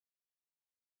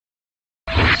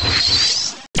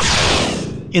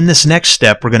In this next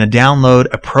step, we're going to download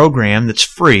a program that's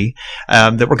free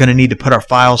that we're going to need to put our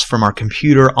files from our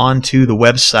computer onto the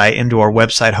website, into our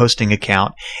website hosting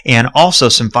account, and also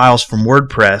some files from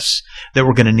Wordpress that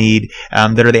we're going to need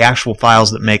that are the actual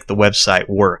files that make the website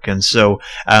work. And so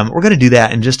we're going to do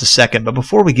that in just a second. But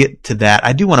before we get to that,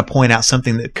 I do want to point out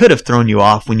something that could have thrown you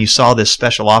off when you saw this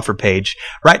special offer page.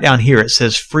 Right down here it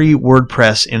says free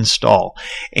WordPress install.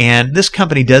 And this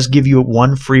company does give you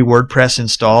one free WordPress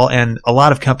install, and a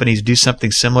lot of companies do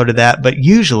something similar to that, but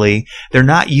usually they're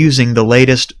not using the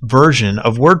latest version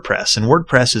of WordPress, and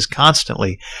WordPress is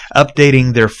constantly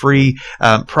updating their free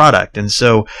product. And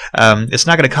so it's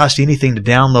not going to cost you anything to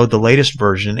download the latest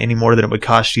version any more than it would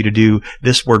cost you to do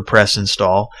this WordPress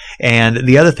install. And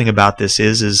the other thing about this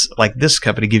is like this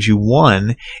company gives you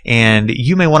one, and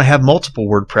you may want to have multiple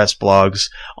WordPress blogs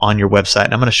on your website,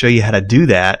 and I'm going to show you how to do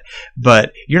that,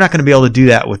 but you're not going to be able to do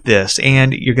that with this,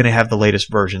 and you're going to have the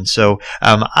latest version. So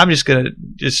I'm just going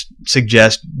to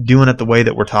suggest doing it the way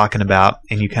that we're talking about,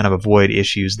 and you kind of avoid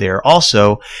issues there.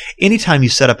 Also, anytime you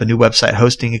set up a new website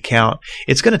hosting account,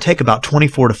 it's going to take about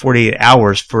 24 to 48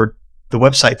 hours for the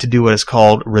website to do what is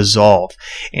called resolve.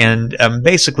 And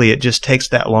basically it just takes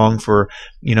that long for,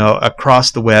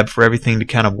 across the web, for everything to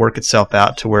kind of work itself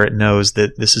out to where it knows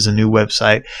that this is a new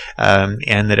website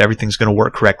and that everything's going to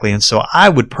work correctly. And so I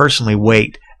would personally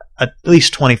wait at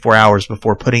least 24 hours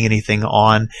before putting anything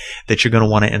on that you're going to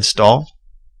want to install.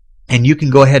 And you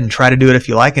can go ahead and try to do it if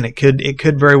you like, and it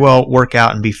could very well work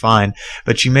out and be fine.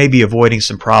 But you may be avoiding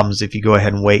some problems if you go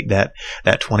ahead and wait that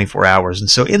 24 hours. And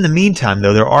so in the meantime,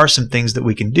 though, there are some things that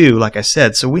we can do, like I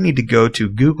said. So we need to go to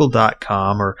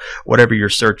google.com or whatever your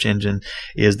search engine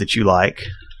is that you like.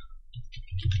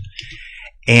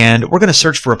 And we're going to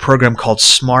search for a program called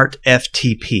Smart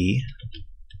FTP.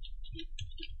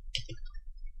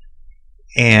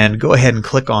 And go ahead and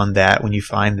click on that when you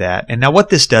find that. And now what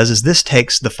this does is this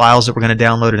takes the files that we're going to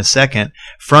download in a second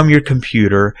from your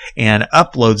computer and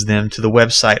uploads them to the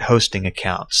website hosting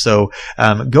account. So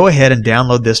go ahead and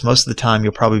download this. Most of the time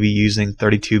you'll probably be using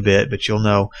 32-bit, but you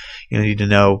need to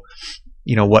know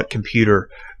what computer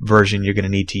version you're going to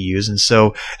need to use. And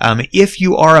so if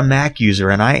you are a Mac user,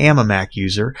 and I am a Mac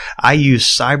user, I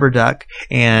use CyberDuck,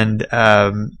 and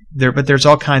but there's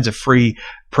all kinds of free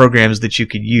programs that you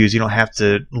could use. You don't have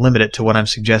to limit it to what I'm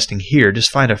suggesting here. Just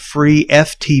find a free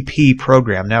FTP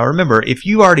program. Now remember, if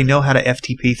you already know how to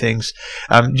FTP things,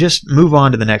 just move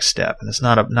on to the next step, and it's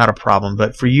not a problem.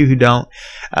 But for you who don't,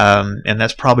 and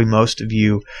that's probably most of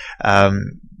you,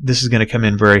 this is going to come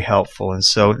in very helpful. And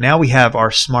so now we have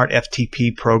our Smart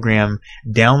FTP program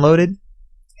downloaded,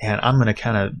 and I'm going to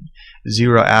kind of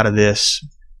zero out of this,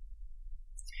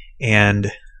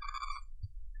 and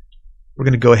we're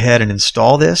going to go ahead and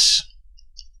install this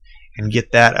and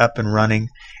get that up and running.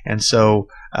 And so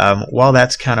while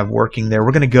that's kind of working there,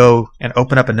 we're going to go and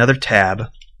open up another tab.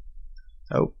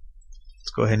 Oh,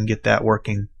 let's go ahead and get that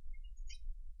working.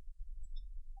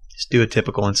 Just do a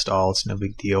typical install. It's no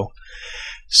big deal.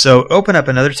 So open up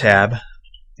another tab,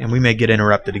 and we may get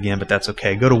interrupted again, but that's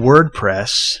okay. Go to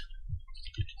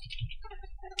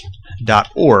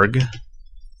wordpress.org,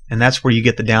 and that's where you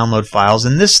get the download files.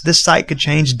 And this site could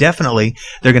change. Definitely,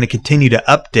 they're going to continue to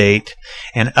update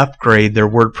and upgrade their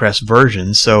WordPress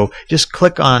version. So just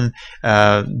click on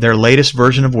their latest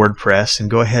version of WordPress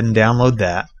and go ahead and download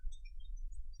that.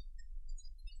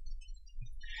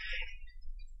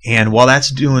 And while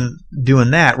that's doing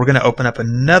that, we're going to open up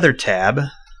another tab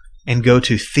and go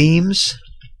to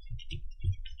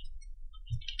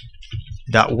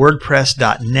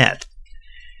themes.wordpress.net.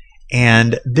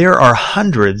 And there are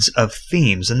hundreds of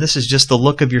themes, and this is just the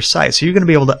look of your site. So you're going to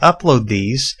be able to upload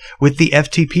these with the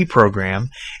FTP program,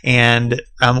 and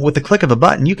with the click of a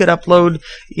button, you could upload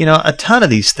a ton of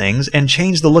these things and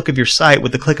change the look of your site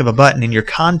with the click of a button, and your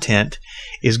content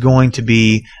is going to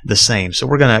be the same. So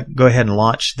we're going to go ahead and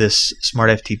launch this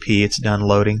Smart FTP. It's done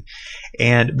loading,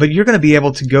 but you're going to be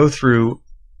able to go through,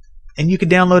 and you can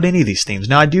download any of these themes.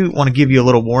 Now, I do want to give you a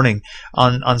little warning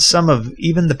on some of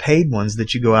even the paid ones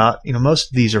that you go out.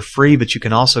 Most of these are free, but you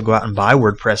can also go out and buy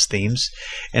WordPress themes,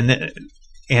 and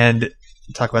we'll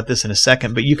talk about this in a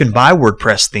second. But you can buy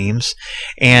WordPress themes,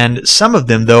 and some of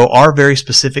them, though, are very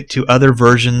specific to other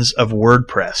versions of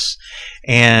WordPress.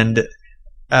 And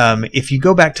if you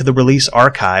go back to the release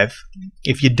archive,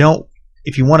 if you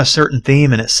want a certain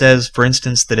theme and it says, for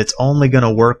instance, that it's only going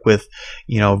to work with,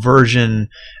 version,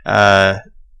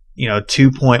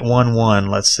 2.11,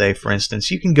 let's say, for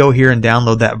instance, you can go here and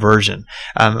download that version.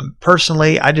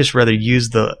 Personally, I just rather use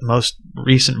the most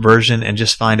recent version and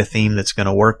just find a theme that's going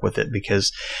to work with it,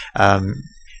 because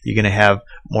you're going to have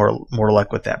more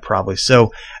luck with that probably.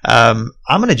 So I'm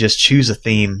going to just choose a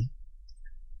theme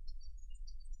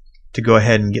to go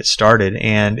ahead and get started,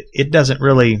 and it doesn't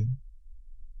really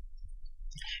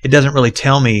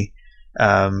tell me.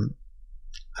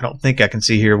 I don't think I can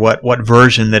see here what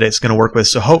version that it's going to work with.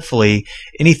 So hopefully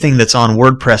anything that's on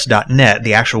WordPress.net,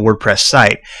 the actual WordPress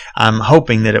site, I'm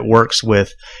hoping that it works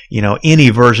with, you know, any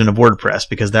version of WordPress,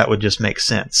 because that would just make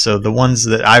sense. So the ones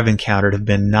that I've encountered have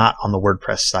been not on the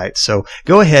WordPress site. So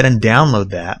go ahead and download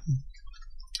that.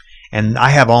 And I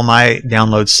have all my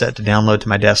downloads set to download to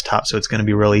my desktop, so it's going to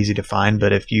be real easy to find.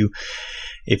 But if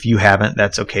you haven't,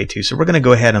 that's okay too. So we're going to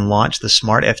go ahead and launch the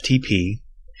Smart FTP.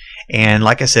 And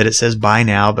like I said, it says buy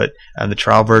now, but the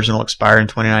trial version will expire in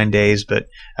 29 days, but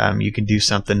you can do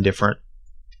something different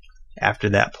after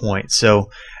that point. So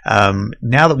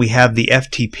now that we have the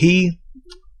FTP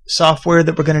software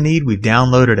that we're going to need, we've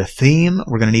downloaded a theme.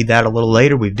 We're going to need that a little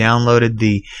later. We've downloaded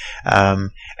the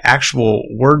actual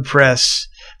WordPress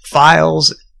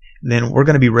files. Then we're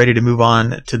going to be ready to move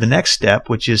on to the next step,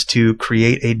 which is to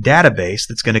create a database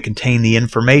that's going to contain the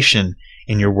information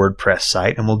in your WordPress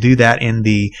site, and we'll do that in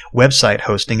the website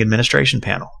hosting administration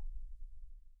panel.